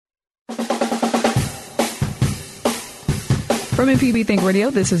From MPB Think Radio,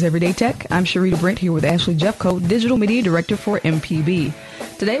 this is Everyday Tech. I'm Sharita Brent here with Ashley Jeffcoat, Digital Media Director for MPB.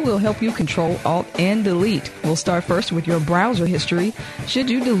 Today we'll help you control, alt, and delete. We'll start first with your browser history. Should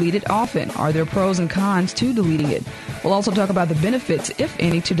you delete it often? Are there pros and cons to deleting it? We'll also talk about the benefits, if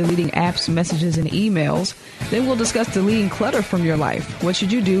any, to deleting apps, messages, and emails. Then we'll discuss deleting clutter from your life. What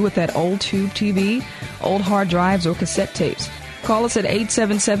should you do with that old tube TV, old hard drives, or cassette tapes? Call us at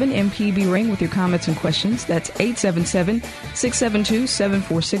 877-MPB-RING with your comments and questions. That's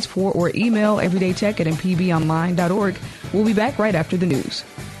 877-672-7464 or email everydaytech@mpbonline.org. We'll be back right after the news.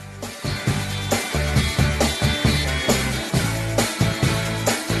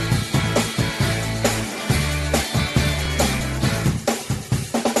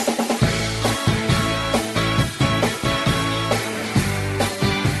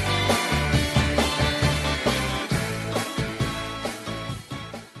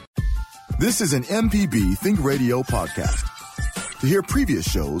 This is an MPB Think Radio podcast. To hear previous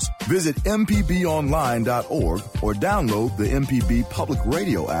shows, visit mpbonline.org or download the MPB Public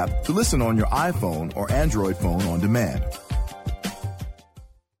Radio app to listen on your iPhone or Android phone on demand.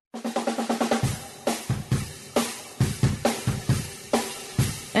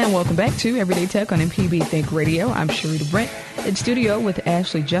 And welcome back to Everyday Tech on MPB Think Radio. I'm Sharita Brent in studio with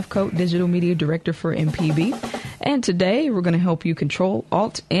Ashley Jeffcoat, Digital Media Director for MPB. And today we're going to help you control,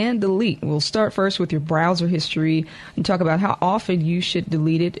 alt, and delete. We'll start first with your browser history and talk about how often you should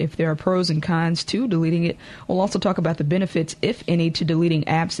delete it, if there are pros and cons to deleting it. We'll also talk about the benefits, if any, to deleting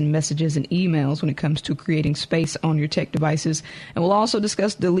apps and messages and emails when it comes to creating space on your tech devices. And we'll also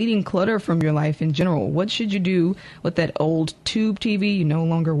discuss deleting clutter from your life in general. What should you do with that old tube TV you no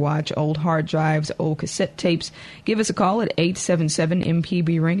longer watch, old hard drives, old cassette tapes? Give us a call at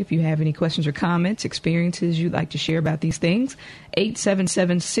 877-MPB-RING if you have any questions or comments, experiences you'd like to share about these things.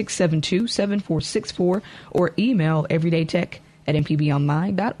 877-672-7464 or email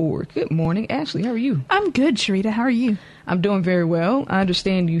everydaytech@mpbonline.org. Good morning, Ashley. How are you? I'm good, Sharita. How are you? I'm doing very well. I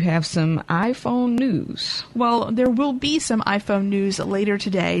understand you have some iPhone news. Well, there will be some iPhone news later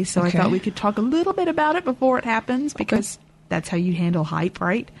today, so I thought we could talk a little bit about it before it happens, because that's how you handle hype,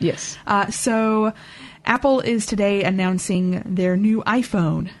 right? Yes. So Apple is today announcing their new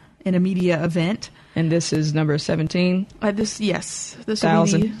iPhone in a media event. And this is number 17? This will be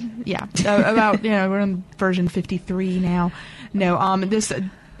about, we're on version 53 now. No, obviously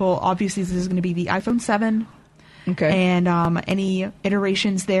this is going to be the iPhone 7. Okay. And any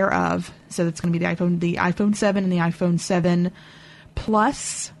iterations thereof. So that's going to be the iPhone 7 and the iPhone 7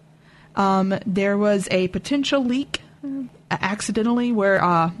 Plus. There was a potential leak accidentally where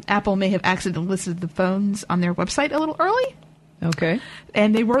Apple may have accidentally listed the phones on their website a little early. Okay.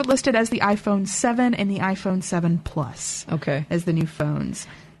 And they were listed as the iPhone 7 and the iPhone 7 Plus. Okay. As the new phones.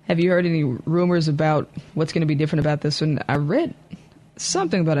 Have you heard any rumors about what's going to be different about this one? I read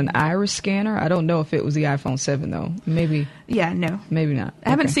something about an iris scanner. I don't know if it was the iPhone 7, though. Maybe. Yeah, no. Maybe not.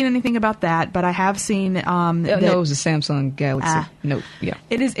 I haven't seen anything about that, but I have seen... no, it was a Samsung Galaxy Note. Yeah.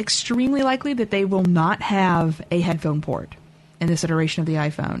 It is extremely likely that they will not have a headphone port in this iteration of the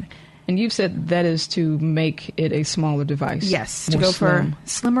iPhone. And you've said that is to make it a smaller device. Yes, to go for a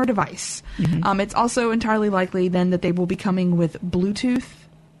slimmer device. Mm-hmm. It's also entirely likely then that they will be coming with Bluetooth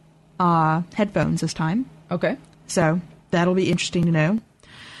headphones this time. Okay. So that'll be interesting to know.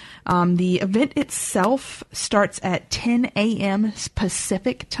 The event itself starts at 10 a.m.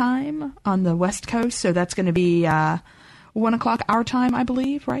 Pacific time on the West Coast. So that's going to be 1 o'clock our time, I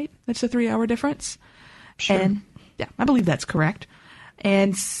believe, right? That's a 3-hour difference. Sure. And yeah, I believe that's correct.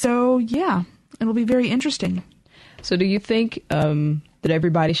 And so, yeah, it'll be very interesting. So do you think that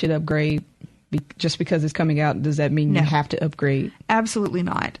everybody should upgrade just because it's coming out? Does that mean you have to upgrade? Absolutely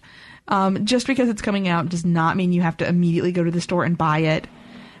not. Just because it's coming out does not mean you have to immediately go to the store and buy it.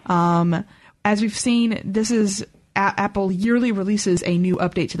 As we've seen, this is Apple yearly releases a new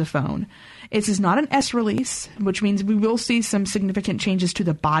update to the phone. This is not an S release, which means we will see some significant changes to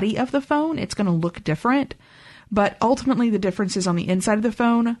the body of the phone. It's going to look different. But ultimately, the differences on the inside of the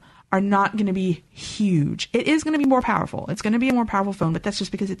phone are not going to be huge. It is going to be more powerful. It's going to be a more powerful phone, but that's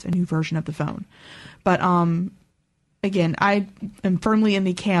just because it's a new version of the phone. But again, I am firmly in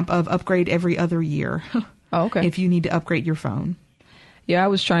the camp of upgrade every other year. Oh, okay. If you need to upgrade your phone. Yeah, I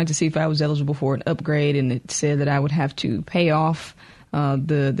was trying to see if I was eligible for an upgrade, and it said that I would have to pay off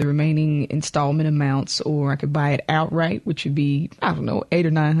the remaining installment amounts, or I could buy it outright, which would be, I don't know, $800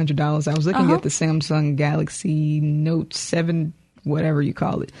 or $900. I was looking at the Samsung Galaxy Note 7, whatever you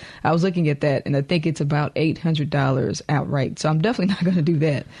call it. I was looking at that, and I think it's about $800 outright. So I'm definitely not going to do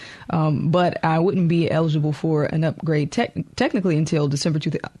that. But I wouldn't be eligible for an upgrade technically until December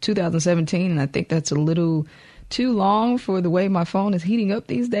 2017, and I think that's a little too long for the way my phone is heating up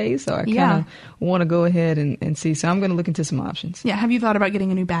these days. So I kind of want to go ahead and see. So I'm going to look into some options. Yeah. Have you thought about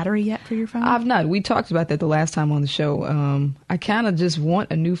getting a new battery yet for your phone? I've not. We talked about that the last time on the show. I kind of just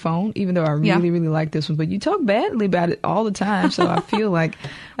want a new phone, even though I really, really like this one. But you talk badly about it all the time. So I feel like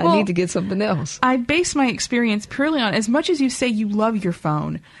I need to get something else. I base my experience purely on, as much as you say you love your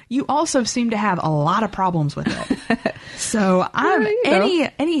phone, you also seem to have a lot of problems with it. So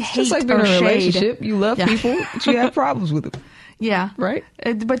any hate just like being or in a shade, relationship, you love people, but you have problems with them. Yeah. Right?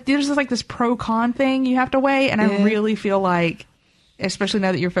 But there's just like this pro-con thing you have to weigh, and I really feel like, especially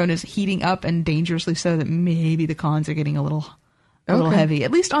now that your phone is heating up and dangerously so, that maybe the cons are getting a little heavy,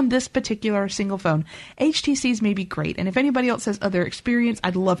 at least on this particular single phone. HTCs may be great, and if anybody else has other experience,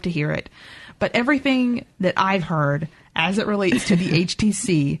 I'd love to hear it. But everything that I've heard as it relates to the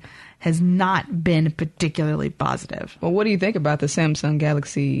HTC has not been particularly positive. Well, what do you think about the Samsung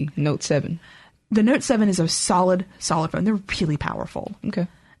Galaxy Note 7? The Note 7 is a solid phone. They're really powerful. Okay.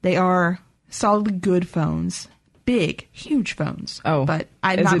 They are solidly good phones. Big, huge phones. Oh. But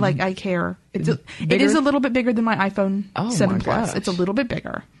I care. It is a little bit bigger than my iPhone 7 Plus. Gosh. It's a little bit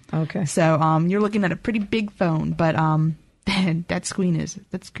bigger. Okay. So you're looking at a pretty big phone, but that screen is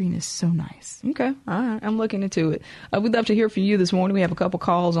so nice. Okay. All right. I'm looking into it. We'd love to hear from you this morning. We have a couple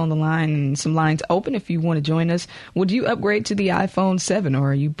calls on the line and some lines open if you want to join us. Would you upgrade to the iPhone 7,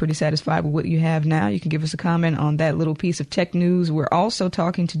 or are you pretty satisfied with what you have now? You can give us a comment on that little piece of tech news. We're also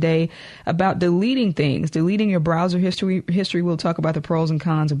talking today about deleting things, deleting your browser history. We'll talk about the pros and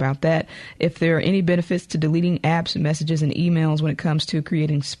cons about that. If there are any benefits to deleting apps, messages, and emails when it comes to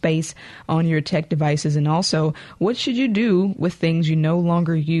creating space on your tech devices. And also, what should you do with things you no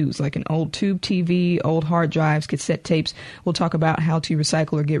longer use, like an old tube TV, old hard drives, cassette tapes? We'll talk about how to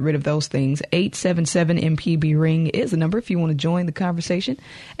recycle or get rid of those things. 877-MPB-RING is the number if you want to join the conversation.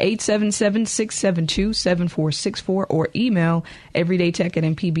 877-672-7464 or email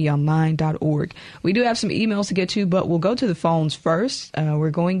everydaytech@mpbonline.org. We do have some emails to get to, but we'll go to the phones first.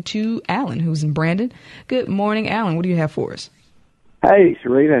 We're going to Alan, who's in Brandon. Good morning, Alan. What do you have for us? Hey,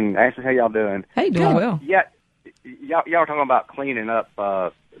 Sharita and Ashley, how y'all doing? Hey, doing well. Yeah. Y'all are talking about cleaning up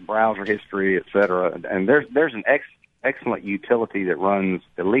browser history, et cetera, and there's an excellent utility that runs,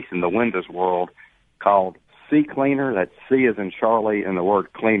 at least in the Windows world, called CCleaner. That's C as in Charlie and the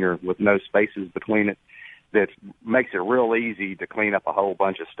word cleaner with no spaces between it. That makes it real easy to clean up a whole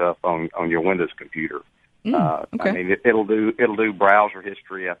bunch of stuff on your Windows computer. Okay. I mean, it'll do browser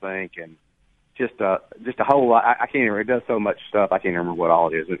history, I think, and just a whole lot. I can't even. It does so much stuff. I can't remember what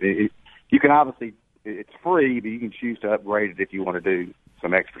all it is. You can obviously. It's free, but you can choose to upgrade it if you want to do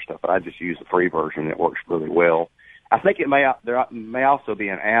some extra stuff. But I just use the free version. It works really well. I think there may also be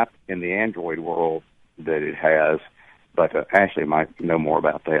an app in the Android world that it has, but Ashley might know more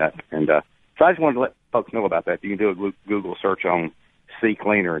about that. And so I just wanted to let folks know about that. You can do a Google search on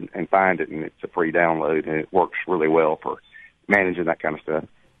CCleaner and find it, and it's a free download, and it works really well for managing that kind of stuff.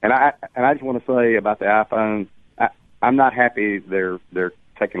 And I just want to say about the iPhone, I'm not happy they're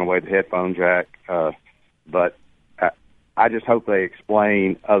taking away the headphone jack, but I just hope they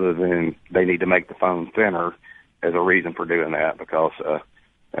explain, other than they need to make the phone thinner as a reason for doing that, because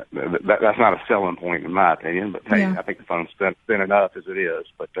that's not a selling point in my opinion. But hey, I think the phone's thin enough as it is.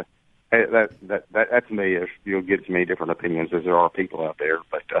 But that's me. You'll get as many different opinions as there are people out there.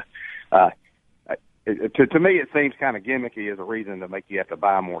 But to me, it seems kind of gimmicky as a reason to make you have to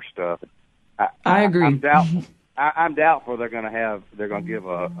buy more stuff. I agree. I'm doubtful they're going to give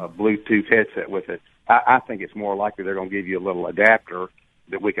a Bluetooth headset with it. I think it's more likely they're going to give you a little adapter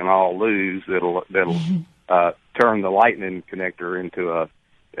that we can all lose. That'll turn the Lightning connector into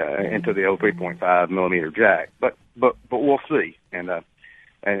the old 3.5 millimeter jack. But we'll see. And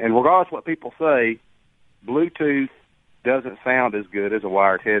regardless of what people say, Bluetooth doesn't sound as good as a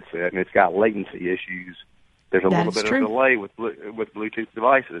wired headset, and it's got latency issues. There's a little bit of delay with Bluetooth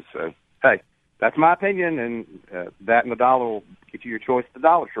devices. So hey. That's my opinion, and that and the dollar will get you your choice at the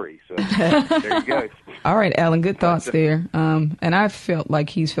Dollar Tree. So there you go. All right, Alan, good thoughts there. And I felt like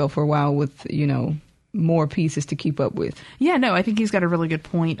he's felt for a while with, more pieces to keep up with. Yeah, no, I think he's got a really good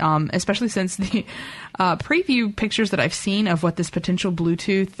point, especially since the preview pictures that I've seen of what this potential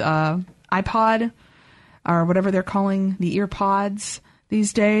Bluetooth iPod, or whatever they're calling the earpods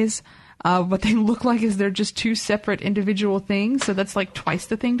these days, what they look like is they're just two separate individual things. So that's like twice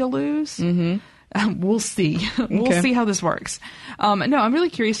the thing to lose. Mm-hmm. We'll see. We'll see how this works. No, I'm really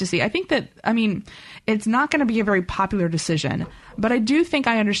curious to see. I think that, it's not going to be a very popular decision, but I do think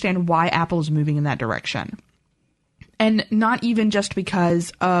I understand why Apple is moving in that direction. And not even just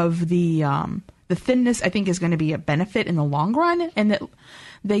because of the the thinness, I think, is going to be a benefit in the long run, and that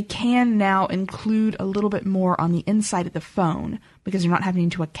they can now include a little bit more on the inside of the phone because you're not having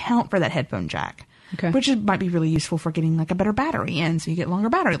to account for that headphone jack, which might be really useful for getting like a better battery in, so you get longer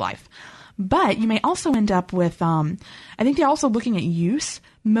battery life. But you may also end up with, I think they're also looking at use.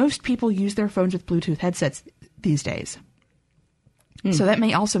 Most people use their phones with Bluetooth headsets these days. So that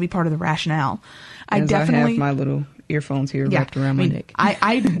may also be part of the rationale. I definitely have my little earphones here wrapped around my neck.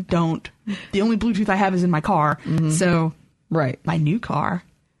 I don't. The only Bluetooth I have is in my car. So my new car.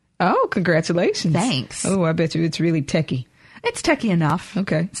 Oh, congratulations. Thanks. Oh, I bet you it's really techie. It's techie enough.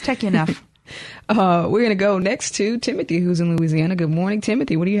 Okay. It's techie enough. We're going to go next to Timothy, who's in Louisiana. Good morning,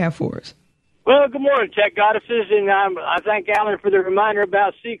 Timothy. What do you have for us? Well, good morning, Tech Goddesses, and I thank Alan for the reminder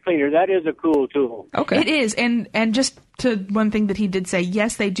about CCleaner. That is a cool tool. Okay. It is, and just to one thing that he did say,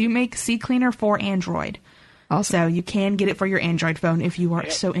 yes, they do make CCleaner for Android. Awesome. So you can get it for your Android phone if you are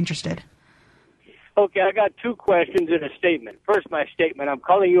so interested. Okay, I got two questions and a statement. First, my statement. I'm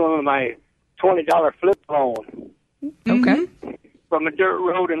calling you on my $20 flip phone. Okay. From a dirt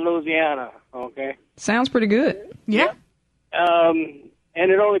road in Louisiana, okay? Sounds pretty good. Yeah. And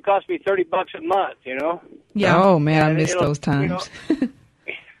it only cost me $30 a month, you know? Yeah. Oh, man, I miss those times.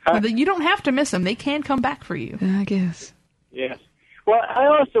 You don't have to miss them. They can come back for you. I guess. Yes. Well, I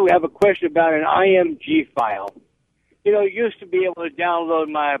also have a question about an IMG file. You know, you used to be able to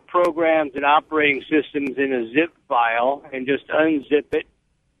download my programs and operating systems in a zip file and just unzip it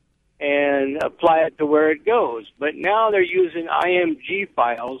and apply it to where it goes. But now they're using IMG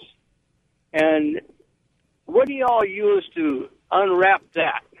files. And what do y'all use to unwrap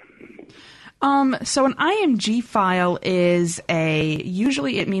that? So an IMG file is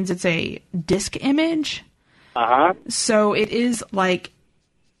usually it means it's a disk image. So it is like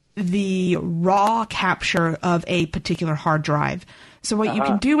the raw capture of a particular hard drive. So what you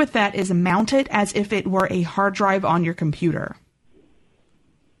can do with that is mount it as if it were a hard drive on your computer.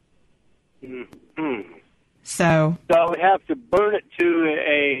 So I would have to burn it to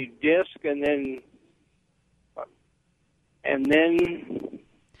a disk and then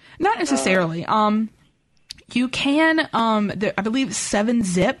not necessarily. You can I believe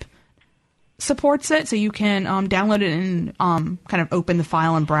 7-Zip supports it, so you can download it and kind of open the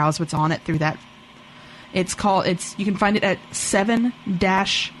file and browse what's on it through that. You can find it at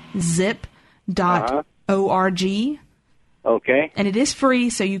 7-zip.org. Okay. And it is free,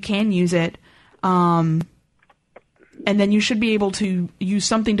 so you can use it. And then you should be able to use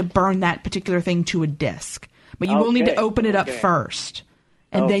something to burn that particular thing to a disk. But you will need to open it up first.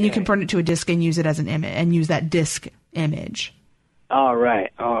 And then you can burn it to a disk and use it as an image and use that disk image. All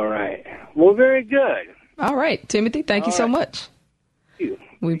right. Well, very good. All right, Timothy, thank you so much. Thank you.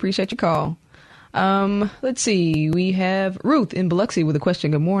 We appreciate your call. Let's see. We have Ruth in Biloxi with a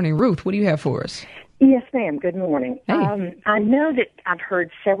question. Good morning, Ruth. What do you have for us? Yes, ma'am. Good morning. Hey. I know that I've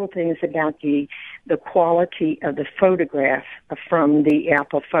heard several things about the quality of the photograph from the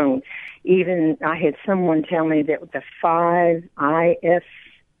Apple phone. Even I had someone tell me that the 5 iOS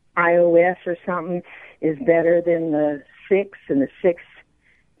or something is better than the 6, and the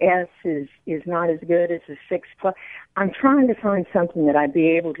 6S is not as good as the 6 Plus. I'm trying to find something that I'd be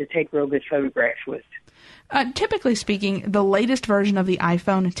able to take real good photographs with. Typically speaking, the latest version of the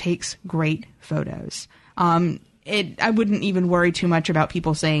iPhone takes great photos. I wouldn't even worry too much about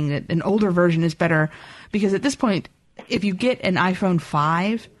people saying that an older version is better, because at this point, if you get an iPhone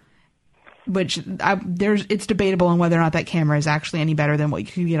 5, it's debatable on whether or not that camera is actually any better than what you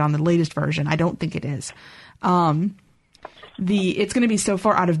can get on the latest version. I don't think it is. It's going to be so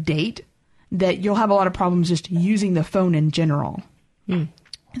far out of date that you'll have a lot of problems just using the phone in general.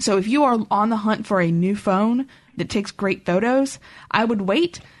 So if you are on the hunt for a new phone that takes great photos, I would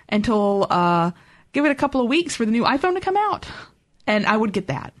wait until give it a couple of weeks for the new iPhone to come out, and I would get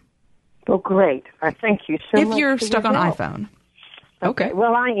that. Well, great. I thank you so much. If you're stuck on iPhone. Okay.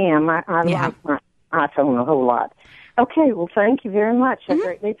 Well, I am. I like my iPhone a whole lot. Okay, well, thank you very much. I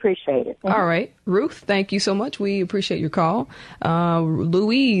greatly appreciate it. All right. Ruth, thank you so much. We appreciate your call.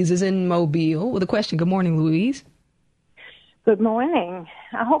 Louise is in Mobile with a question. Good morning, Louise. Good morning.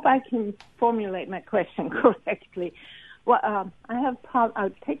 I hope I can formulate my question correctly. Well, I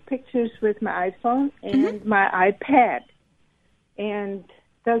take pictures with my iPhone and my iPad. And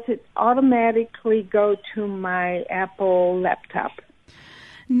does it automatically go to my Apple laptop?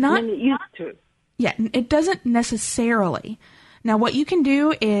 Not when it used to. Yeah, it doesn't necessarily. Now, what you can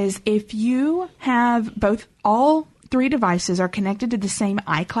do is if you have all 3 devices are connected to the same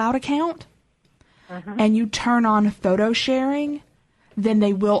iCloud account, and you turn on photo sharing, then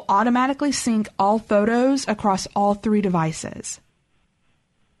they will automatically sync all photos across all 3 devices.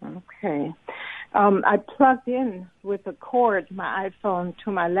 Okay. I plugged in with a cord my iPhone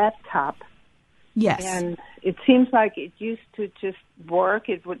to my laptop. Yes. And it seems like it used to just work.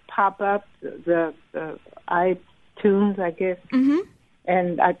 It would pop up the iTunes, I guess,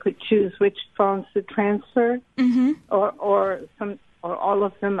 and I could choose which phones to transfer, or all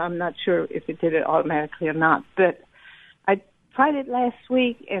of them. I'm not sure if it did it automatically or not, but I tried it last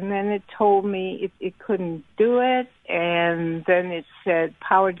week, and then it told me it couldn't do it, and then it said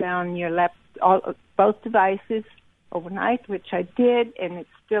power down your both devices overnight, which I did, and it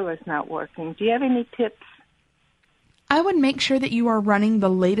still is not working. Do you have any tips? I would make sure that you are running the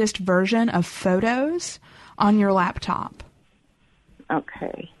latest version of Photos on your laptop.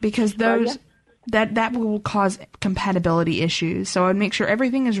 Okay. Because that will cause compatibility issues. So I would make sure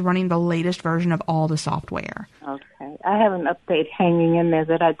everything is running the latest version of all the software. Okay. I have an update hanging in there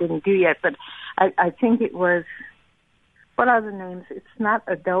that I didn't do yet, but I think it was, what are the names? It's not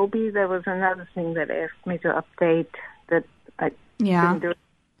Adobe. There was another thing that asked me to update that I didn't do.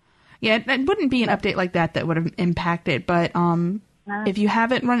 Yeah, it wouldn't be an update like that would have impacted, but if you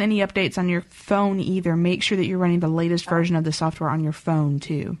haven't run any updates on your phone either, make sure that you're running the latest version of the software on your phone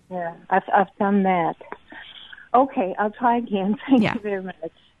too. Yeah, I've done that. Okay, I'll try again. Thank you very much.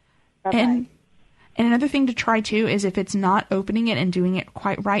 Bye-bye. And another thing to try too is if it's not opening it and doing it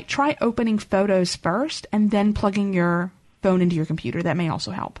quite right, try opening Photos first and then plugging your phone into your computer. That may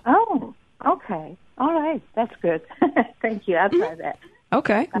also help. Oh, okay. All right. That's good. Thank you. I'll try that.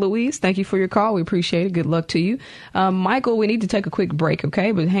 Okay. Louise, thank you for your call. We appreciate it. Good luck to you. Michael, we need to take a quick break,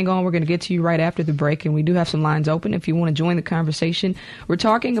 okay? But hang on. We're going to get to you right after the break, and we do have some lines open if you want to join the conversation. We're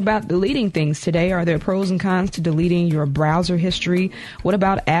talking about deleting things today. Are there pros and cons to deleting your browser history? What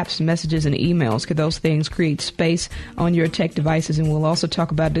about apps, messages, and emails? Could those things create space on your tech devices? And we'll also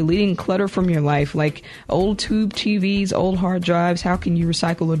talk about deleting clutter from your life, like old tube TVs, old hard drives. How can you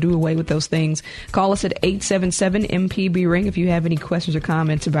recycle or do away with those things? Call us at 877-MPB-RING if you have any questions or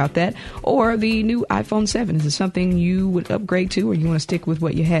comments about that, or the new iPhone 7. Is it something you would upgrade to, or you want to stick with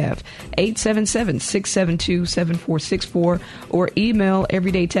what you have? 877-672-7464, or email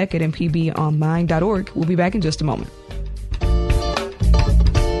everydaytech@mpbonline.org. We'll be back in just a moment.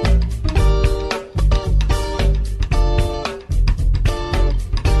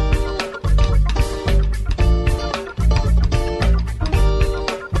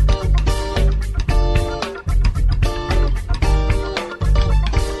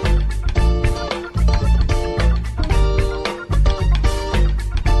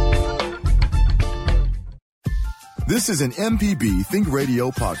 This is an MPB Think Radio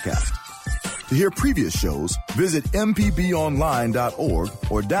podcast. To hear previous shows, visit mpbonline.org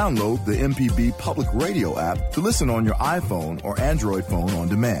or download the MPB Public Radio app to listen on your iPhone or Android phone on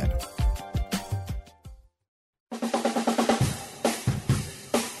demand.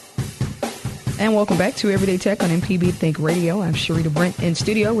 And welcome back to Everyday Tech on MPB Think Radio. I'm Sharita Brent in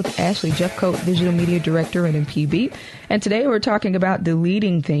studio with Ashley Jeffcoat, Digital Media Director at MPB. And today we're talking about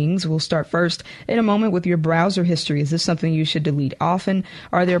deleting things. We'll start first in a moment with your browser history. Is this something you should delete often?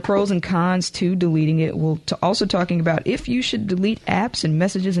 Are there pros and cons to deleting it? We'll also talking about if you should delete apps and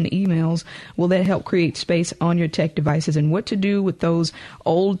messages and emails. Will that help create space on your tech devices? And what to do with those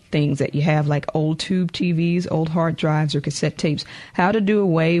old things that you have, like old tube TVs, old hard drives, or cassette tapes. How to do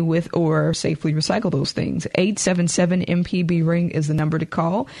away with or safely recycle those things. 877-MPB-RING is the number to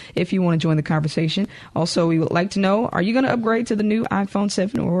call if you want to join the conversation. Also, we would like to know, are you going to upgrade to the new iPhone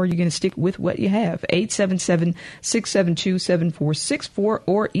 7, or are you going to stick with what you have? 877-672-7464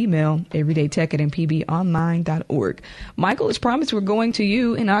 or email everydaytech@mpbonline.org. Michael, as promised, we're going to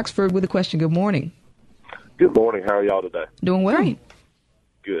you in Oxford with a question. Good morning. Good morning. How are y'all today? Doing well. Great.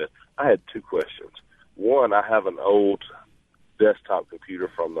 Good. I had two questions. One, I have an old desktop computer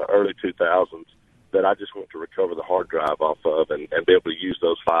from the early 2000s that I just want to recover the hard drive off of and be able to use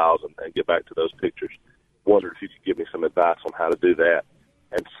those files and get back to those pictures. Wondered if you could give me some advice on how to do that.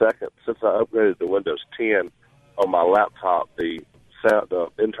 And second, since I upgraded to Windows 10 on my laptop, the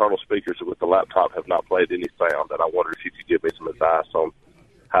internal speakers with the laptop have not played any sound, and I wondered if you could give me some advice on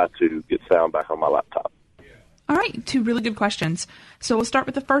how to get sound back on my laptop. All right, two really good questions. So we'll start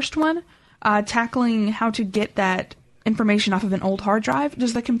with the first one, tackling how to get that information off of an old hard drive.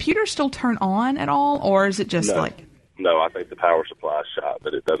 Does the computer still turn on at all, or is it just No, I think the power supply is shot,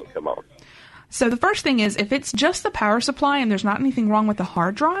 but it doesn't come on. So the first thing is, if it's just the power supply and there's not anything wrong with the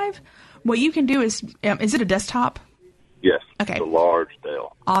hard drive, what you can do is it a desktop? Yes. Okay. It's a large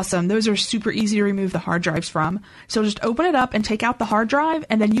Dell. Awesome. Those are super easy to remove the hard drives from. So just open it up and take out the hard drive,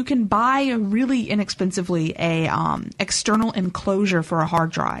 and then you can buy really inexpensively a external enclosure for a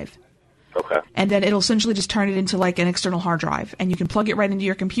hard drive. Okay. And then it'll essentially just turn it into like an external hard drive. And you can plug it right into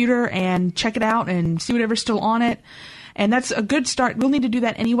your computer and check it out and see whatever's still on it. And that's a good start. We'll need to do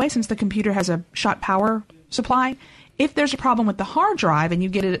that anyway since the computer has a short power supply. If there's a problem with the hard drive and you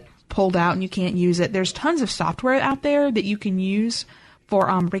get it pulled out and you can't use it, there's tons of software out there that you can use for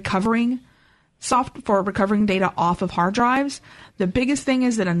recovering data off of hard drives. The biggest thing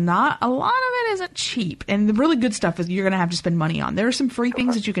is that a lot of it isn't cheap, and the really good stuff is you're going to have to spend money on. There are some free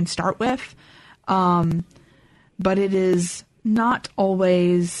things that you can start with, but it is not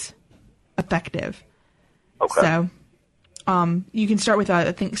always effective. Okay. So you can start with,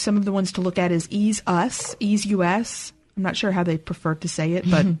 I think some of the ones to look at is Ease US. I'm not sure how they prefer to say it,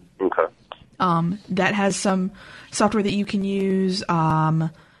 but Okay. That has some software that you can use.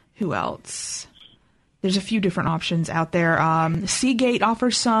 Who else? There's a few different options out there. Seagate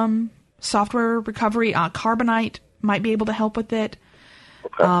offers some software recovery. Carbonite might be able to help with it.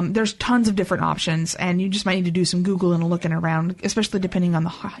 Okay. There's tons of different options, and you just might need to do some Googling and looking around, especially depending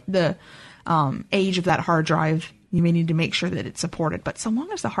on the age of that hard drive. You may need to make sure that it's supported. But so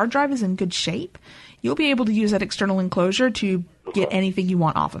long as the hard drive is in good shape, you'll be able to use that external enclosure to get anything you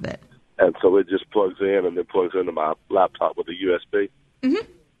want off of it. And so it just plugs in and then plugs into my laptop with a USB?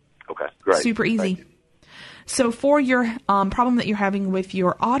 Mm-hmm. Okay, great. Super easy. Thank you. So for your problem that you're having with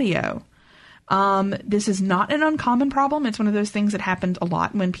your audio, this is not an uncommon problem. It's one of those things that happens a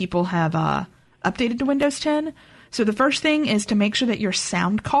lot when people have updated to Windows 10. So the first thing is to make sure that your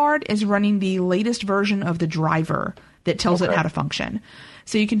sound card is running the latest version of the driver that tells it how to function.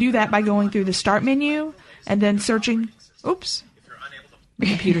 So you can do that by going through the Start menu and then searching. Oops. The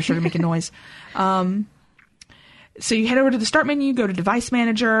computer started making noise. So you head over to the Start menu, go to Device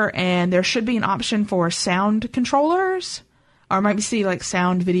Manager, and there should be an option for sound controllers, or it might be see like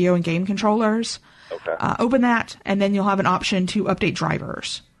sound, video, and game controllers. Okay. Open that, and then you'll have an option to update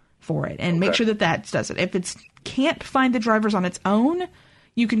drivers for it, and make sure that does it. If it can't find the drivers on its own,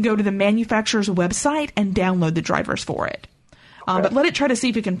 you can go to the manufacturer's website and download the drivers for it. But let it try to see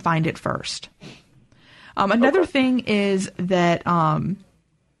if it can find it first. Another thing is that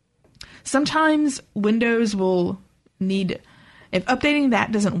sometimes Windows will need, if updating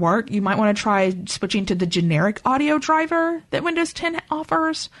that doesn't work, you might want to try switching to the generic audio driver that Windows 10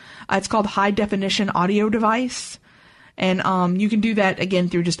 offers. It's called High Definition Audio Device. And you can do that, again,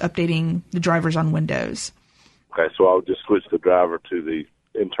 through just updating the drivers on Windows. Okay, so I'll just switch the driver to the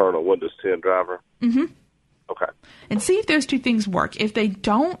internal Windows 10 driver? Mm-hmm. Okay. And see if those two things work. If they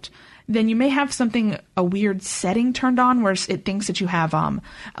don't, then you may have a weird setting turned on where it thinks that you have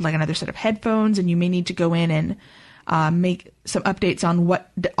like another set of headphones, and you may need to go in and make some updates on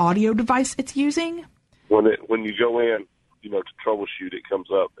what the audio device it's using. When you go in, to troubleshoot, it comes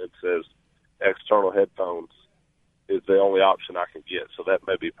up. It says external headphones is the only option I can get, so that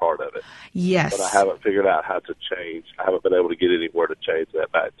may be part of it. Yes. But I haven't figured out how to change. I haven't been able to get anywhere to change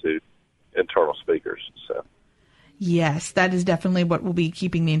that back to internal speakers. So. Yes, that is definitely what will be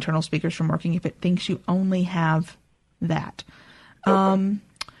keeping the internal speakers from working if it thinks you only have that. Okay.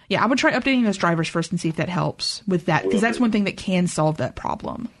 Yeah, I would try updating those drivers first and see if that helps with that, because that's one thing that can solve that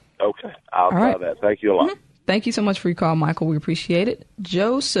problem. Okay, I'll try that. Thank you a lot. Mm-hmm. Thank you so much for your call, Michael. We appreciate it.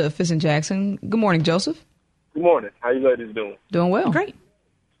 Joseph is in Jackson. Good morning, Joseph. Good morning. How you ladies doing? Doing well. Great.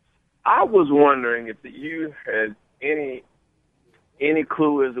 I was wondering if you had any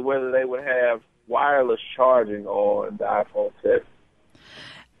clue as to whether they would have wireless charging on the iPhone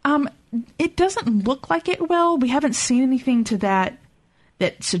 7. It doesn't look like it will. We haven't seen anything to that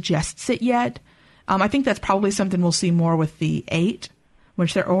suggests it yet. I think that's probably something we'll see more with the 8,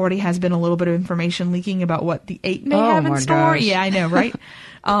 which there already has been a little bit of information leaking about what the 8 may have in store. Gosh. Yeah, I know, right?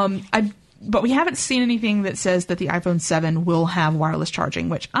 But we haven't seen anything that says that the iPhone 7 will have wireless charging,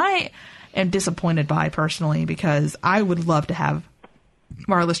 which I am disappointed by personally, because I would love to have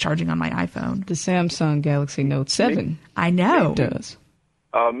wireless charging on my iPhone. The Samsung Galaxy Note 7. I know. It does.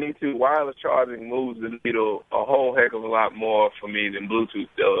 Me too. Wireless charging moves the needle a whole heck of a lot more for me than Bluetooth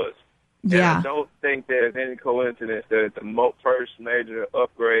does. Yeah. And I don't think there's any coincidence that the first major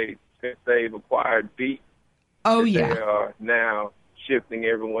upgrade since they've acquired Beat, they are now shifting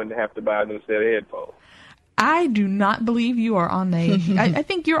everyone to have to buy a new set of headphones. I do not believe you are on I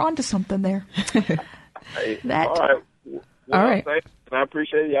think you're onto something there. All right. All right. I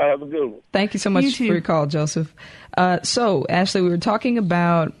appreciate it. Y'all have a good one. Thank you so much for your call, Joseph. So, Ashley, we were talking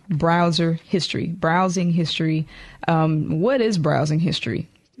about browsing history. What is browsing history?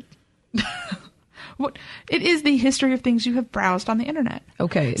 It is the history of things you have browsed on the internet.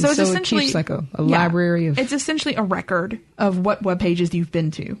 Okay, so it's essentially it keeps like a library of... It's essentially a record of what web pages you've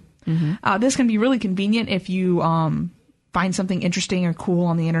been to. Mm-hmm. This can be really convenient if you find something interesting or cool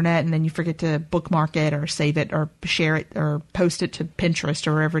on the internet and then you forget to bookmark it or save it or share it or post it to Pinterest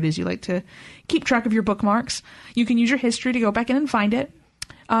or wherever it is you like to keep track of your bookmarks, you can use your history to go back in and find it.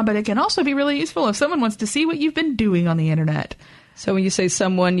 But it can also be really useful if someone wants to see what you've been doing on the internet. So when you say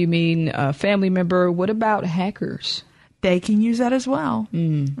someone, you mean a family member. What about hackers? They can use that as well.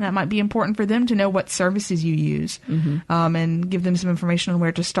 That might be important for them to know what services you use, and give them some information on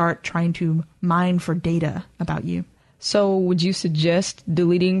where to start trying to mine for data about you. So would you suggest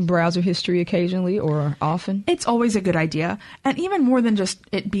deleting browser history occasionally or often? It's always a good idea. And even more than just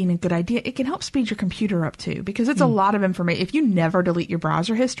it being a good idea, it can help speed your computer up too, because it's a lot of information. If you never delete your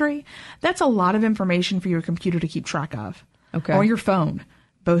browser history, that's a lot of information for your computer to keep track of. Okay. Or your phone.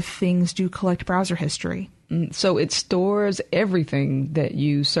 Both things do collect browser history. So it stores everything that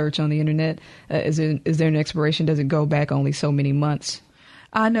you search on the internet. Is there an expiration? Does it go back only so many months?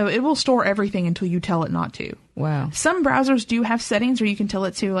 No, it will store everything until you tell it not to. Wow. Some browsers do have settings where you can tell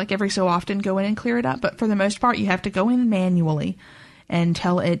it to, like every so often, go in and clear it up. But for the most part, you have to go in manually and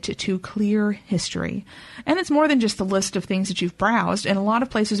tell it to clear history. And it's more than just the list of things that you've browsed. In a lot of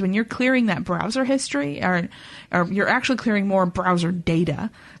places, when you're clearing that browser history, or you're actually clearing more browser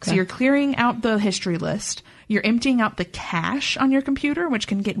data. Okay. So you're clearing out the history list. You're emptying out the cache on your computer, which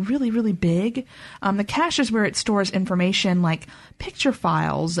can get really, really big. The cache is where it stores information like picture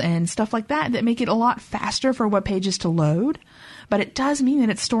files and stuff like that make it a lot faster for web pages to load. But it does mean that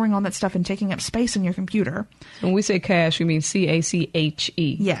it's storing all that stuff and taking up space on your computer. So when we say cache, we mean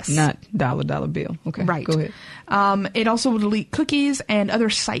C-A-C-H-E. Yes. Not dollar bill. Okay. Right. Go ahead. It also will delete cookies and other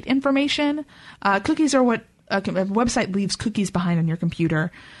site information. Cookies are what a website leaves cookies behind on your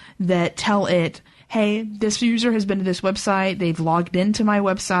computer that tell it, hey, this user has been to this website. They've logged into my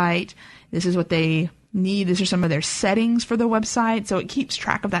website. This is what they need. These are some of their settings for the website. So it keeps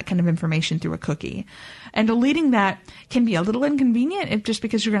track of that kind of information through a cookie. And deleting that can be a little inconvenient just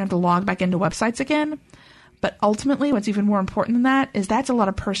because you're going to have to log back into websites again. But ultimately, what's even more important than that is that's a lot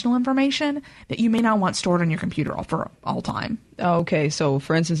of personal information that you may not want stored on your computer for all time. Okay. So,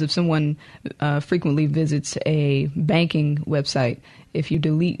 for instance, if someone frequently visits a banking website, if you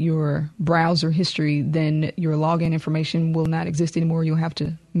delete your browser history, then your login information will not exist anymore. You'll have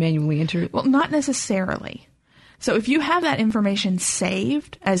to manually enter it. Well, not necessarily. So if you have that information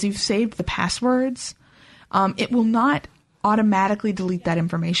saved, as you've saved the passwords, it will not automatically delete that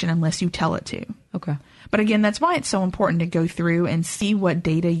information unless you tell it to. Okay. But again, that's why it's so important to go through and see what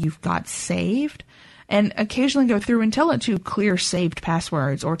data you've got saved and occasionally go through and tell it to clear saved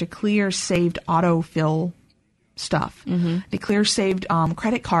passwords or to clear saved autofill stuff, to clear saved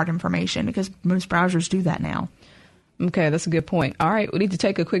credit card information, because most browsers do that now. Okay, that's a good point. All right, we need to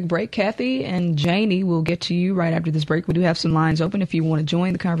take a quick break. Kathy and Janie will get to you right after this break. We do have some lines open if you want to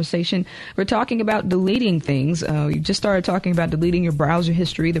join the conversation. We're talking about deleting things. You just started talking about deleting your browser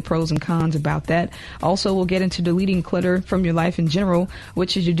history, the pros and cons about that. Also, we'll get into deleting clutter from your life in general.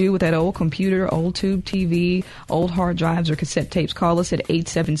 What should you do with that old computer, old tube TV, old hard drives, or cassette tapes? Call us at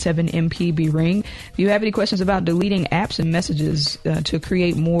 877-MPB-RING. If you have any questions about deleting apps and messages to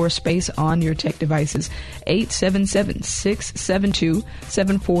create more space on your tech devices,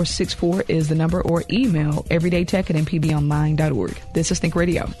 877-672-7464 is the number, or email everydaytech@mpbonline.org. This is Think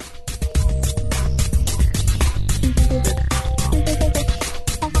Radio.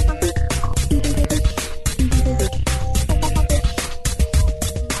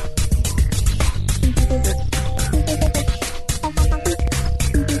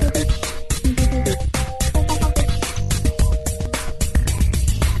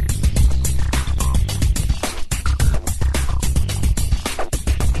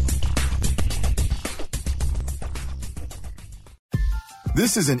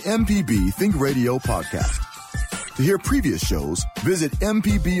 This is an MPB Think Radio podcast. To hear previous shows, visit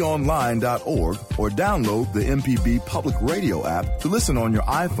mpbonline.org or download the MPB Public Radio app to listen on your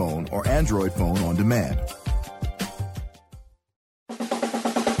iPhone or Android phone on demand.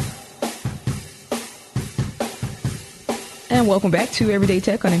 And welcome back to Everyday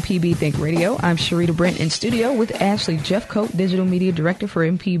Tech on MPB Think Radio. I'm Sharita Brent in studio with Ashley Jeffcoat, Digital Media Director for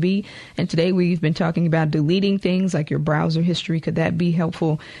MPB. And today we've been talking about deleting things like your browser history. Could that be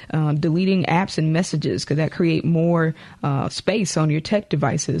helpful? Deleting apps and messages. Could that create more space on your tech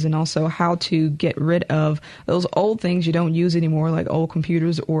devices? And also how to get rid of those old things you don't use anymore, like old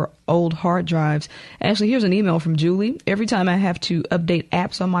computers or old hard drives. Ashley, here's an email from Julie. Every time I have to update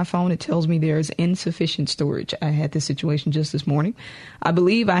apps on my phone, it tells me there is insufficient storage. I had this situation just just this morning. I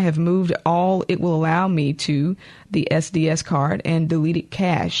believe I have moved all it will allow me to the SDS card and deleted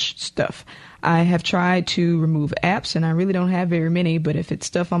cache stuff. I have tried to remove apps, and I really don't have very many, but if it's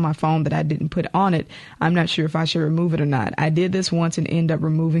stuff on my phone that I didn't put on it, I'm not sure if I should remove it or not. I did this once and end up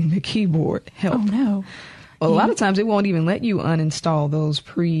removing the keyboard. Help. Oh, no. Well, a lot of times it won't even let you uninstall those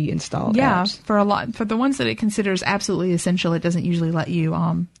pre-installed apps. For the ones that it considers absolutely essential, it doesn't usually let you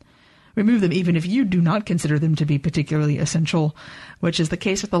remove them, even if you do not consider them to be particularly essential, which is the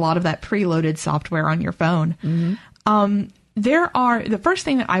case with a lot of that preloaded software on your phone. Mm-hmm. The first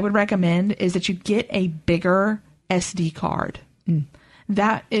thing that I would recommend is that you get a bigger SD card.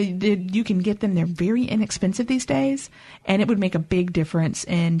 You can get them. They're very inexpensive these days, and it would make a big difference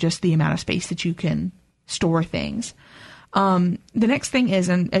in just the amount of space that you can store things. The next thing is,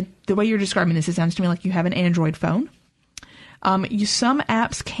 and the way you're describing this, it sounds to me like you have an Android phone. Some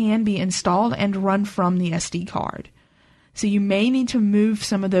apps can be installed and run from the SD card. So you may need to move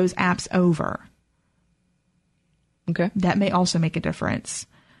some of those apps over. Okay. That may also make a difference.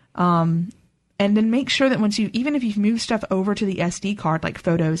 And then make sure that even if you've moved stuff over to the SD card, like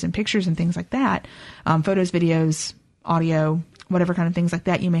photos and pictures and things like that, photos, videos, audio, whatever kind of things like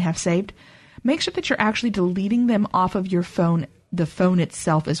that you may have saved, make sure that you're actually deleting them off of your phone, the phone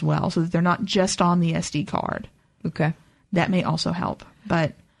itself as well, so that they're not just on the SD card. Okay. That may also help.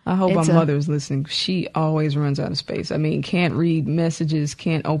 But I hope my mother's listening. She always runs out of space. I mean, can't read messages,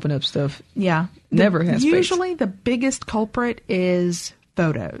 can't open up stuff. Yeah. Never has space. Usually the biggest culprit is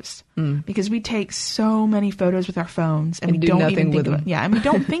photos, because we take so many photos with our phones and we do don't nothing even with think them. and we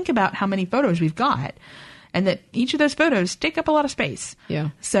don't think about how many photos we've got, and that each of those photos take up a lot of space.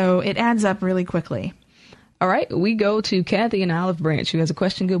 Yeah. So it adds up really quickly. All right. We go to Kathy in Olive Branch, who has a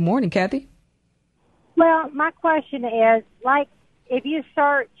question. Good morning, Kathy. Well, my question is, like, if you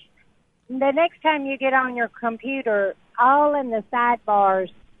search, the next time you get on your computer, all in the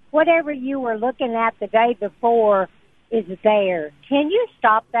sidebars, whatever you were looking at the day before is there. Can you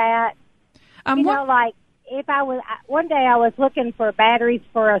stop that? Like, if one day I was looking for batteries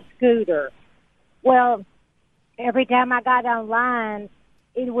for a scooter. Well, every time I got online,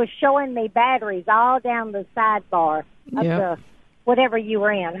 it was showing me batteries all down the sidebar of the whatever you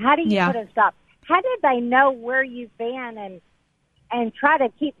were in. How do you put a stop? How did they know where you've been and try to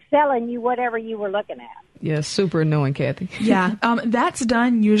keep selling you whatever you were looking at? Yeah, super annoying, Kathy. Yeah, that's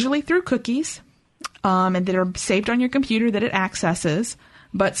done usually through cookies, and that are saved on your computer that it accesses.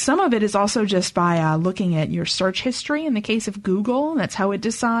 But some of it is also just by looking at your search history. In the case of Google, that's how it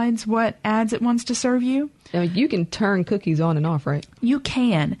decides what ads it wants to serve you. Now, you can turn cookies on and off, right? You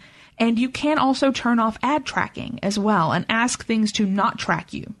can. And you can also turn off ad tracking as well and ask things to not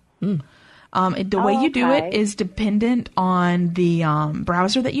track you. The way you do it is dependent on the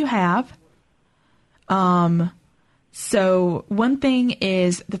browser that you have. So one thing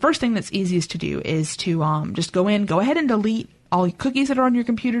is, the first thing that's easiest to do is to just go ahead and delete all your cookies that are on your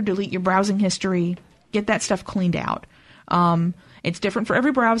computer, delete your browsing history, get that stuff cleaned out. It's different for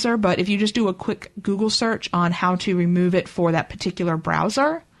every browser, but if you just do a quick Google search on how to remove it for that particular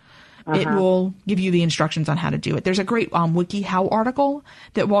browser, it will give you the instructions on how to do it. There's a great WikiHow article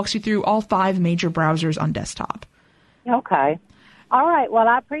that walks you through all 5 major browsers on desktop. Okay. All right. Well,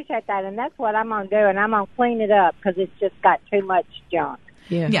 I appreciate that, and that's what I'm going to do, and I'm going to clean it up because it's just got too much junk.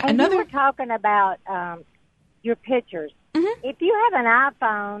 Yeah. And you were talking about your pictures. Mm-hmm. If you have an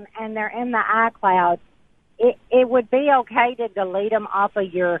iPhone and they're in the iCloud, it would be okay to delete them off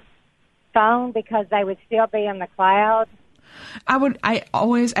of your phone because they would still be in the cloud? I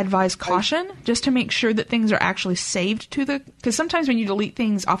always advise caution, just to make sure that things are actually saved to because sometimes when you delete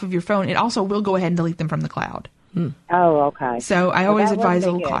things off of your phone, it also will go ahead and delete them from the cloud. Oh, okay. So I always advise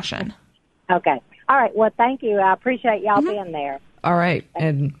a little caution. Okay. All right. Well, thank you. I appreciate y'all being there. All right.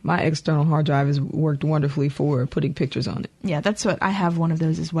 And my external hard drive has worked wonderfully for putting pictures on it. Yeah, that's what I have, one of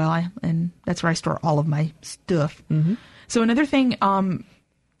those as well. And that's where I store all of my stuff. Mm-hmm. So another thing, in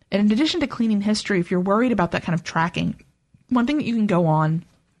addition to cleaning history, if you're worried about that kind of tracking, one thing that you can go on,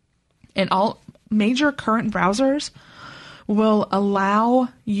 and all major current browsers will allow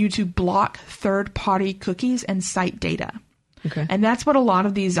you to block third-party cookies and site data. Okay. And that's what a lot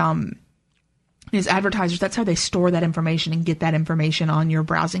of these advertisers, that's how they store that information and get that information on your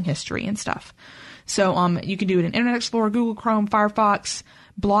browsing history and stuff. So you can do it in Internet Explorer, Google Chrome, Firefox,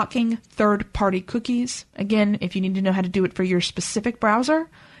 blocking third-party cookies. Again, if you need to know how to do it for your specific browser,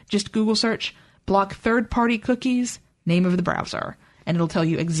 just Google search, block third-party cookies, name of the browser, and it'll tell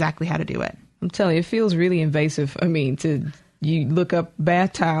you exactly how to do it. I'm telling you, it feels really invasive. I mean, to you look up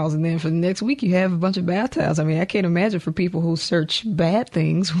bath towels, and then for the next week you have a bunch of bath towels. I mean, I can't imagine for people who search bad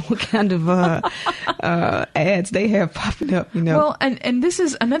things what kind of ads they have popping up, you know. Well, and this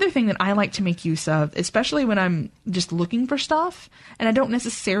is another thing that I like to make use of, especially when I'm just looking for stuff, and I don't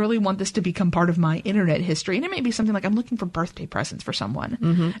necessarily want this to become part of my internet history. And it may be something like I'm looking for birthday presents for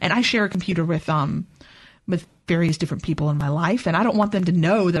someone, and I share a computer with various different people in my life, and I don't want them to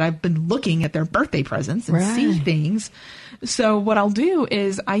know that I've been looking at their birthday presents and see things. So what I'll do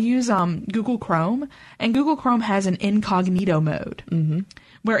is I use Google Chrome, and Google Chrome has an incognito mode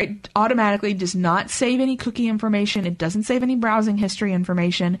where it automatically does not save any cookie information. It doesn't save any browsing history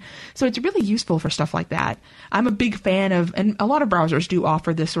information. So it's really useful for stuff like that. I'm a big fan of, and a lot of browsers do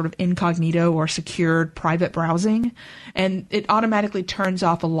offer this sort of incognito or secured private browsing, and it automatically turns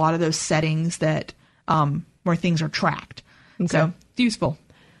off a lot of those settings that where things are tracked. Okay. So it's useful.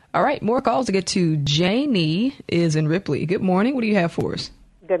 All right, more calls to get to. Janie is in Ripley. Good morning. What do you have for us?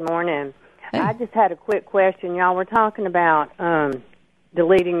 Good morning. Hey. I just had a quick question. Y'all were talking about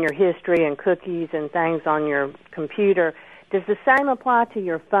deleting your history and cookies and things on your computer. Does the same apply to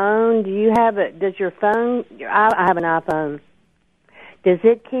your phone? Do you have it? Does your phone? I have an iPhone. Does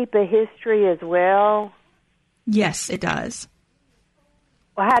it keep a history as well? Yes, it does.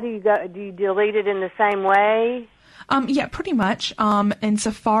 Well, how do you go? Do you delete it in the same way? Yeah, pretty much. In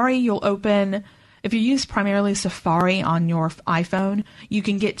Safari, you'll open, if you use primarily Safari on your iPhone, you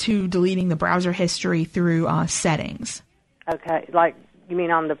can get to deleting the browser history through settings. Okay, like you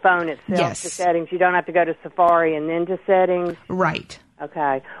mean on the phone itself, yes. The settings. You don't have to go to Safari and then to settings? Right.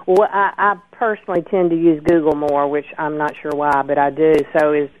 Okay. Well, I personally tend to use Google more, which I'm not sure why, but I do.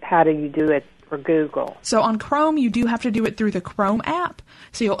 So how do you do it for Google? So on Chrome, you do have to do it through the Chrome app.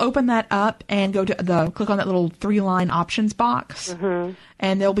 So you'll open that up and go to click on that little 3-line options box,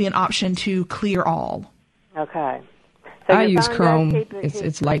 and there'll be an option to clear all. Okay. So I use Chrome.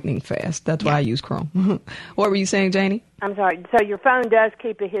 It's lightning fast. That's why I use Chrome. What were you saying, Janie? I'm sorry. So your phone does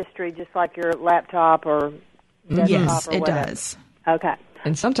keep a history just like your laptop or desktop yes, or it whatever? does. Okay.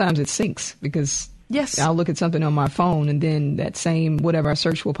 And sometimes it syncs because yes, I'll look at something on my phone and then that same whatever I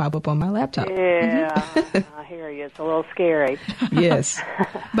search will pop up on my laptop. Yeah, I hear you. It's a little scary. Yes.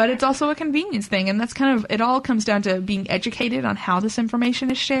 But it's also a convenience thing, and that's kind of, it all comes down to being educated on how this information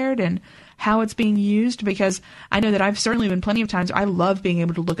is shared and how it's being used, because I know that I've certainly been plenty of times, I love being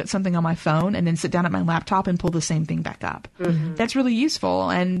able to look at something on my phone and then sit down at my laptop and pull the same thing back up. That's really useful,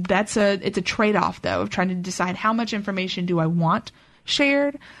 and it's a trade-off, though, of trying to decide how much information do I want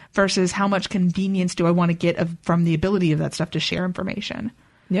shared versus how much convenience do I want to get from the ability of that stuff to share information.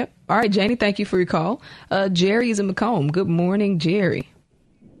 Yep. All right, Janie, thank you for your call. Jerry is in Macomb. Good morning, Jerry.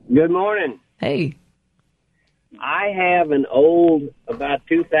 Good morning. Hey. I have an old, about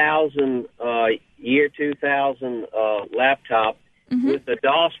 2000, year 2000 laptop with a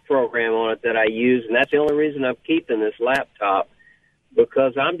DOS program on it that I use, and that's the only reason I'm keeping this laptop,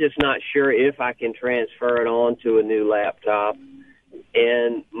 because I'm just not sure if I can transfer it on to a new laptop.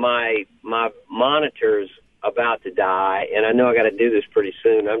 And my monitor's about to die, and I know I got to do this pretty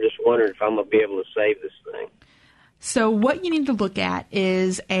soon. I'm just wondering if I'm going to be able to save this thing. So what you need to look at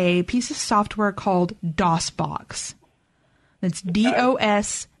is a piece of software called DOSBox. That's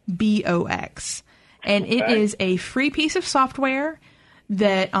DOSBox. And it is a free piece of software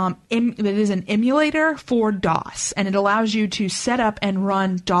that is an emulator for DOS, and it allows you to set up and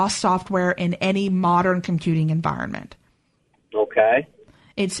run DOS software in any modern computing environment. Okay.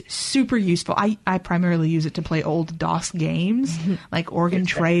 It's super useful. I primarily use it to play old DOS games like Oregon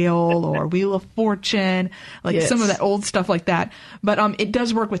Trail or Wheel of Fortune, like some of that old stuff like that. But it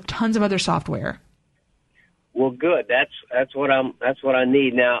does work with tons of other software. Well, good. That's what I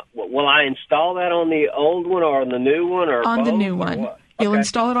need. Now, will I install that on the old one or on the new one, or on both, the new one? You'll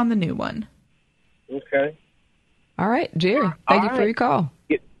install it on the new one. Okay. All right, Jerry. Thank you for your call.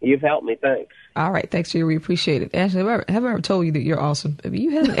 You've helped me. Thanks. All right. Thanks, Jerry. We appreciate it. Ashley, have I ever told you that you're awesome? If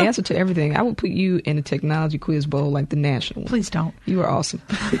you have an answer to everything, I will put you in a technology quiz bowl like the national one. Please don't. You are awesome.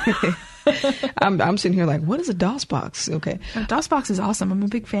 I'm sitting here like, what is a DOSBox? Okay. DOSBox is awesome. I'm a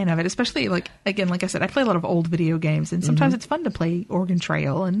big fan of it, especially like I said, I play a lot of old video games, and sometimes it's fun to play Oregon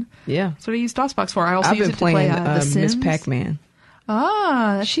Trail, and that's what I use DOSBox for. I also use it to play The Sims. Miss Pac-Man.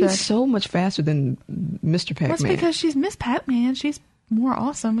 Ah, she's so much faster than Mr. Pac-Man. That's because she's Miss Pac-Man. She's more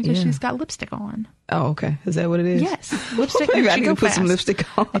awesome because she's got lipstick on. Oh, okay. Is that what it is? Yes. Lipstick. Maybe I need to put some lipstick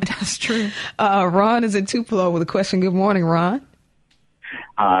on. That's true. Ron is in Tupelo with a question. Good morning, Ron.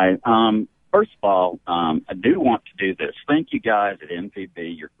 Hi. First of all, I do want to do this. Thank you guys at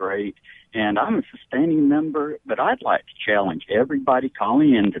MPB. You're great. And I'm a sustaining member, but I'd like to challenge everybody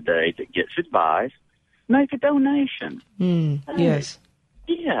calling in today that gets advice. make a donation. Yes.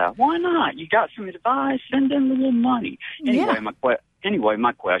 Yeah, why not? You got some advice, send in a little money. Anyway,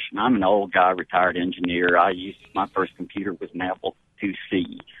 my question, I'm an old guy, retired engineer. My first computer was an Apple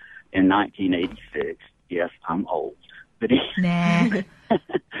IIc in 1986. Yes, I'm old. But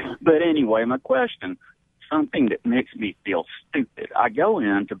but anyway, my question, something that makes me feel stupid. I go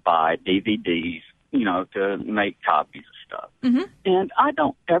in to buy DVDs, to make copies of stuff. Mm-hmm. And I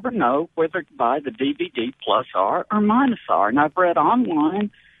don't ever know whether to buy the DVD plus R or minus R. And I've read online,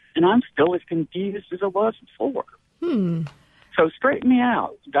 and I'm still as confused as I was before. So straighten me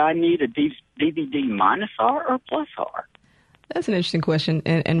out. Do I need a DVD minus R or plus R? That's an interesting question.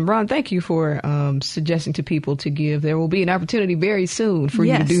 And Ron, thank you for suggesting to people to give. There will be an opportunity very soon for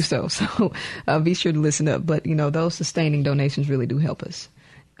you to do so. So be sure to listen up. But, those sustaining donations really do help us.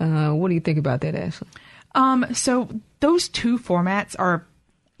 What do you think about that, Ashley? So those two formats are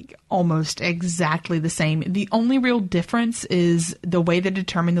almost exactly the same. The only real difference is the way they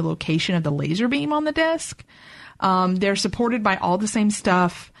determine the location of the laser beam on the disc. They're supported by all the same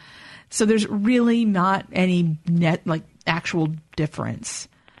stuff. So there's really not any actual difference.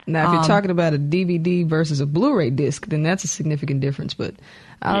 Now, if you're talking about a DVD versus a Blu-ray disc, then that's a significant difference. But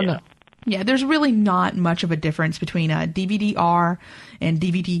I don't know. Yeah, there's really not much of a difference between a DVD-R and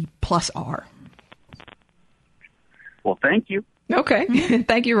DVD plus R. Well, thank you. Okay.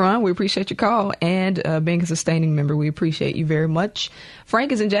 Thank you, Ron. We appreciate your call. And being a sustaining member, we appreciate you very much.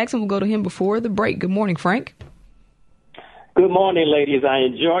 Frank is in Jackson. We'll go to him before the break. Good morning, Frank. Good morning, ladies. I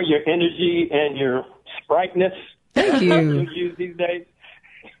enjoy your energy and your sprightness. Thank you. You use these days.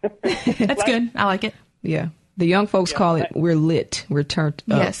 That's good. I like it. Yeah. The young folks call it, we're lit. We're turned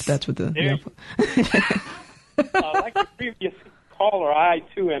up. Yes. That's what the young folks. Like the previous caller, I,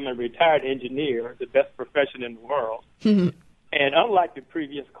 too, am a retired engineer, the best profession in the world. And unlike the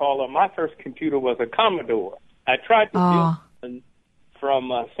previous caller, my first computer was a Commodore. I tried to build one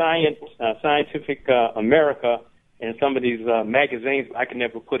from Scientific America and some of these magazines, but I could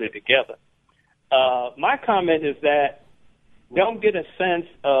never put it together. My comment is that don't get a sense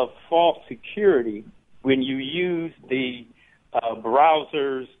of false security when you use the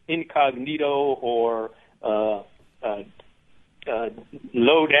browser's incognito or low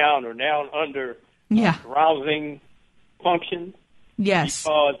down or down under browsing functions. Yes.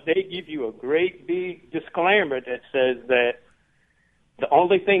 Because they give you a great big disclaimer that says that the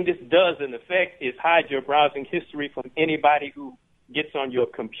only thing this does in effect is hide your browsing history from anybody who gets on your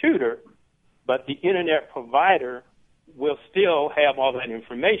computer, but the internet provider will still have all that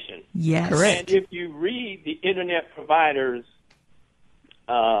information. Yes. Correct. And if you read the internet provider's,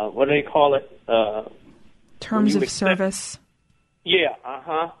 what do they call it? Terms of service. Yeah,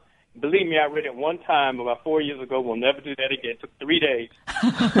 Believe me, I read it one time about 4 years ago. We'll never do that again. It took 3 days.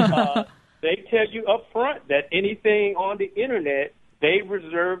 They tell you up front that anything on the internet, they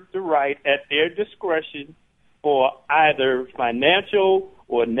reserve the right at their discretion for either financial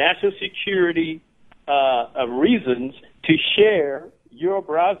or national security reasons to share your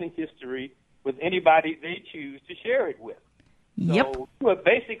browsing history with anybody they choose to share it with. Yep. So you are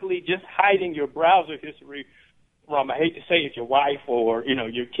basically just hiding your browser history from, I hate to say it, your wife or,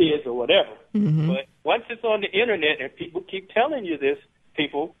 your kids or whatever. Mm-hmm. But once it's on the internet, and people keep telling you this,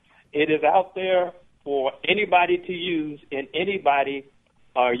 it is out there for anybody to use, and anybody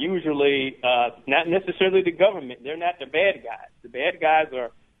are usually not necessarily the government. They're not the bad guys. The bad guys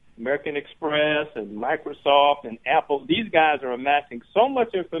are American Express and Microsoft and Apple. These guys are amassing so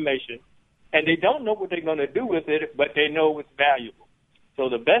much information, and they don't know what they're going to do with it, but they know it's valuable. So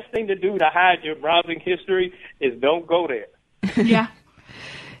the best thing to do to hide your browsing history is don't go there. Yeah.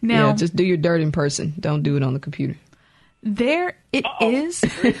 Now, yeah, just do your dirt in person. Don't do it on the computer. There it is.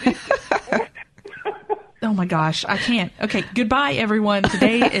 Oh, my gosh. I can't. Okay, goodbye, everyone.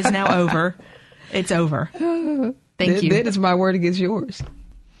 Today is now over. It's over. Thank you. That is my word against yours.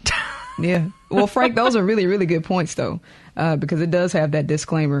 Yeah. Well, Frank, those are really, really good points, though, because it does have that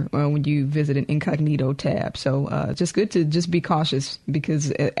disclaimer when you visit an incognito tab. So just good to just be cautious,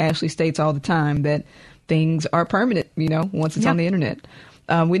 because Ashley states all the time that things are permanent, once it's on the internet.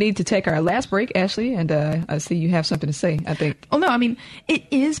 We need to take our last break, Ashley, and I see you have something to say, I think. Oh, no, I mean, it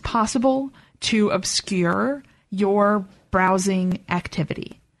is possible to obscure your browsing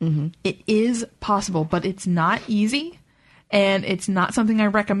activity. Mm-hmm. It is possible, but it's not easy. And it's not something I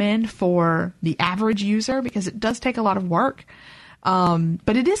recommend for the average user, because it does take a lot of work.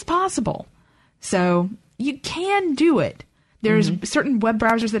 But it is possible. So you can do it. There's certain web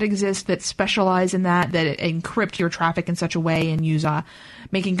browsers that exist that specialize in that encrypt your traffic in such a way and use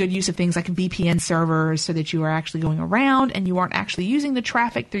making good use of things like VPN servers so that you are actually going around and you aren't actually using the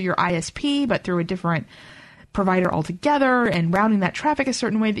traffic through your ISP, but through a different provider altogether, and routing that traffic a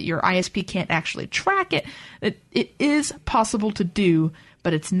certain way that your ISP can't actually track it. It is possible to do,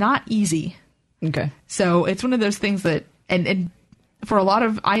 but it's not easy. Okay. So it's one of those things that, and for a lot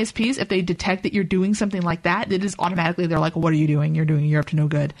of ISPs, if they detect that you're doing something like that, it is automatically, they're like, what are you doing? You're up to no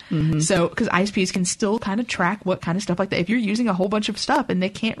good. So, because ISPs can still kind of track what kind of stuff like that. If you're using a whole bunch of stuff and they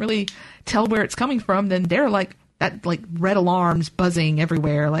can't really tell where it's coming from, then they're like, that like red alarms buzzing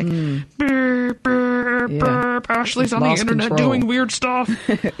everywhere, like, burp, burp, burp, Ashley's on the internet doing weird stuff.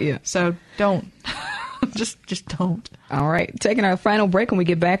 Yeah. So don't. Just don't. All right. Taking our final break. When we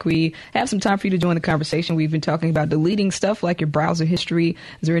get back, we have some time for you to join the conversation. We've been talking about deleting stuff like your browser history.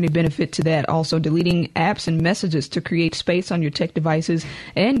 Is there any benefit to that? Also, deleting apps and messages to create space on your tech devices,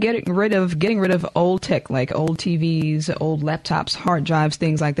 and getting rid of old tech like old TVs, old laptops, hard drives,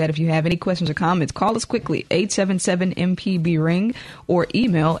 things like that. If you have any questions or comments, call us quickly, 877-MPB-RING, or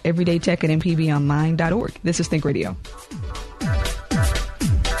email everydaytech@mpbonline.org. This is Think Radio.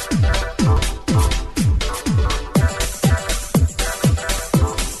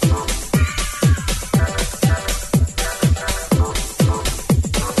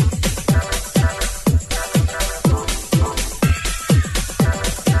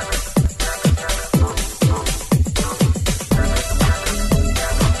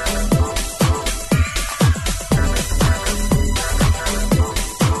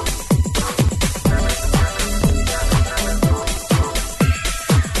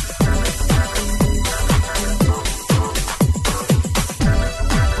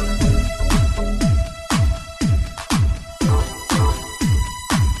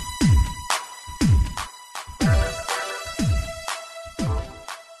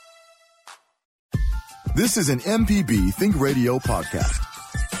 This is an MPB Think Radio podcast.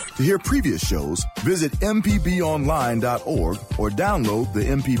 To hear previous shows, visit mpbonline.org or download the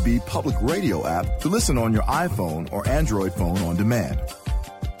MPB Public Radio app to listen on your iPhone or Android phone on demand.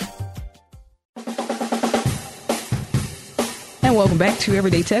 And welcome back to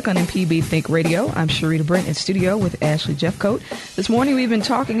Everyday Tech on MPB Think Radio. I'm Sharita Brent in studio with Ashley Jeffcoat. This morning we've been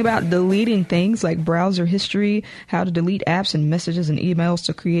talking about deleting things like browser history, how to delete apps and messages and emails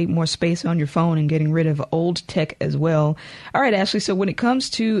to create more space on your phone, and getting rid of old tech as well. All right, Ashley, so when it comes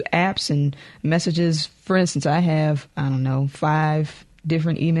to apps and messages, for instance, I have, 5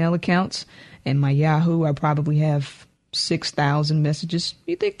 different email accounts, and my Yahoo, I probably have 6,000 messages.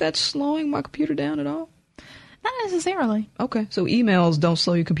 You think that's slowing my computer down at all? Not necessarily. Okay. So emails don't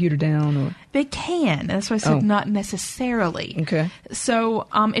slow your computer down? Or They can. That's why I said not necessarily. Okay. So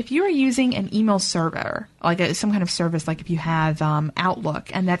if you are using an email server, like some kind of service, like if you have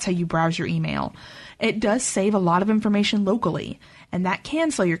Outlook, and that's how you browse your email, it does save a lot of information locally, and that can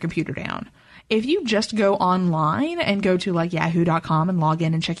slow your computer down. If you just go online and go to like yahoo.com and log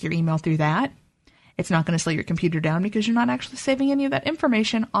in and check your email through that, it's not going to slow your computer down because you're not actually saving any of that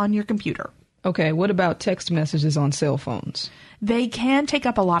information on your computer. Okay, what about text messages on cell phones? They can take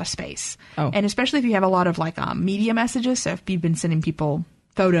up a lot of space. Oh. And especially if you have a lot of like media messages, so if you've been sending people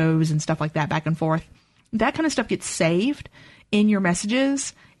photos and stuff like that back and forth, that kind of stuff gets saved in your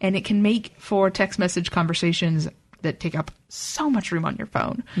messages, and it can make for text message conversations that take up so much room on your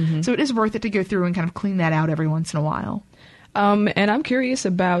phone. Mm-hmm. So it is worth it to go through and kind of clean that out every once in a while. And I'm curious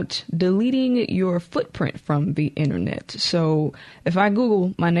about deleting your footprint from the internet. So if I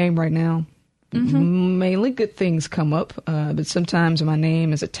Google my name right now, mainly good things come up, but sometimes my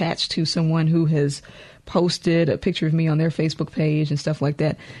name is attached to someone who has posted a picture of me on their Facebook page and stuff like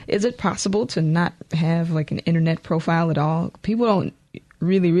that. Is it possible to not have like an internet profile at all? People don't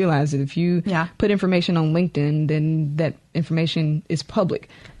really realize that if you put information on LinkedIn, then that information is public.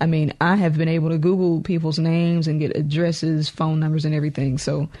 I mean, I have been able to Google people's names and get addresses, phone numbers, and everything.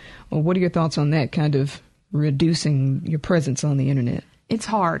 So what are your thoughts on that kind of reducing your presence on the internet? It's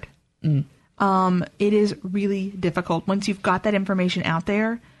hard. It is really difficult. Once you've got that information out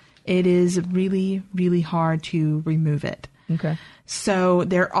there, it is really, really hard to remove it. Okay. So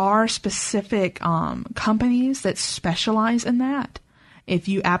there are specific companies that specialize in that. If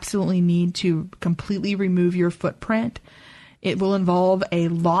you absolutely need to completely remove your footprint, it will involve a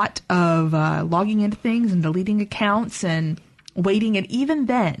lot of logging into things and deleting accounts and waiting. And even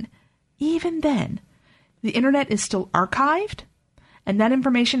then, the internet is still archived. And that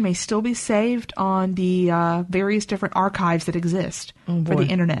information may still be saved on the various different archives that exist for the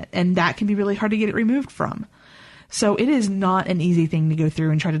internet. And that can be really hard to get it removed from. So it is not an easy thing to go through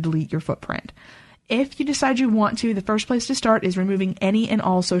and try to delete your footprint. If you decide you want to, the first place to start is removing any and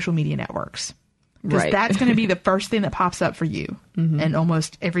all social media networks. Because that's going to be the first thing that pops up for you in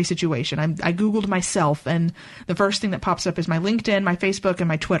almost every situation. I Googled myself, and the first thing that pops up is my LinkedIn, my Facebook, and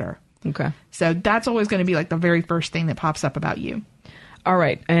my Twitter. Okay. So that's always going to be like the very first thing that pops up about you. All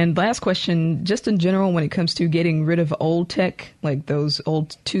right. And last question, just in general, when it comes to getting rid of old tech, like those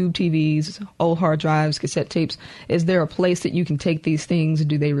old tube TVs, old hard drives, cassette tapes, is there a place that you can take these things?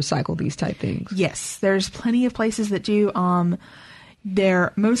 Do they recycle these type things? Yes, there's plenty of places that do.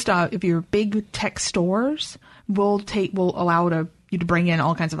 Most of your big tech stores will allow you to bring in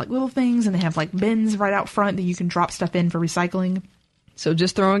all kinds of like little things, and they have like bins right out front that you can drop stuff in for recycling. So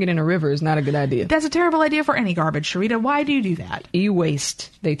just throwing it in a river is not a good idea. That's a terrible idea for any garbage, Sharita. Why do you do that? E-waste.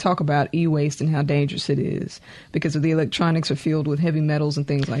 They talk about e-waste and how dangerous it is because of the electronics are filled with heavy metals and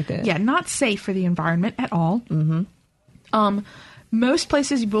things like that. Yeah, not safe for the environment at all. Mm-hmm. Most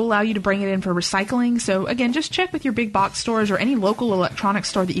places will allow you to bring it in for recycling. So again, just check with your big box stores or any local electronics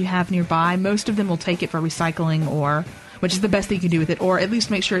store that you have nearby. Most of them will take it for recycling, which is the best thing you can do with it, or at least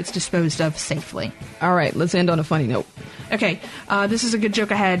make sure it's disposed of safely. All right, let's end on a funny note. Okay, this is a good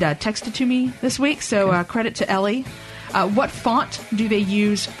joke I had texted to me this week, so credit to Ellie. What font do they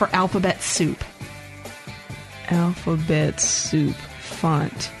use for alphabet soup? Alphabet soup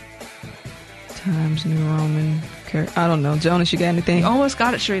font. Times New Roman. I don't know. Jonas, you got anything? You almost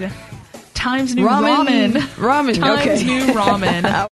got it, Sharita. Times New Ramen. Ramen, Times okay. New Ramen.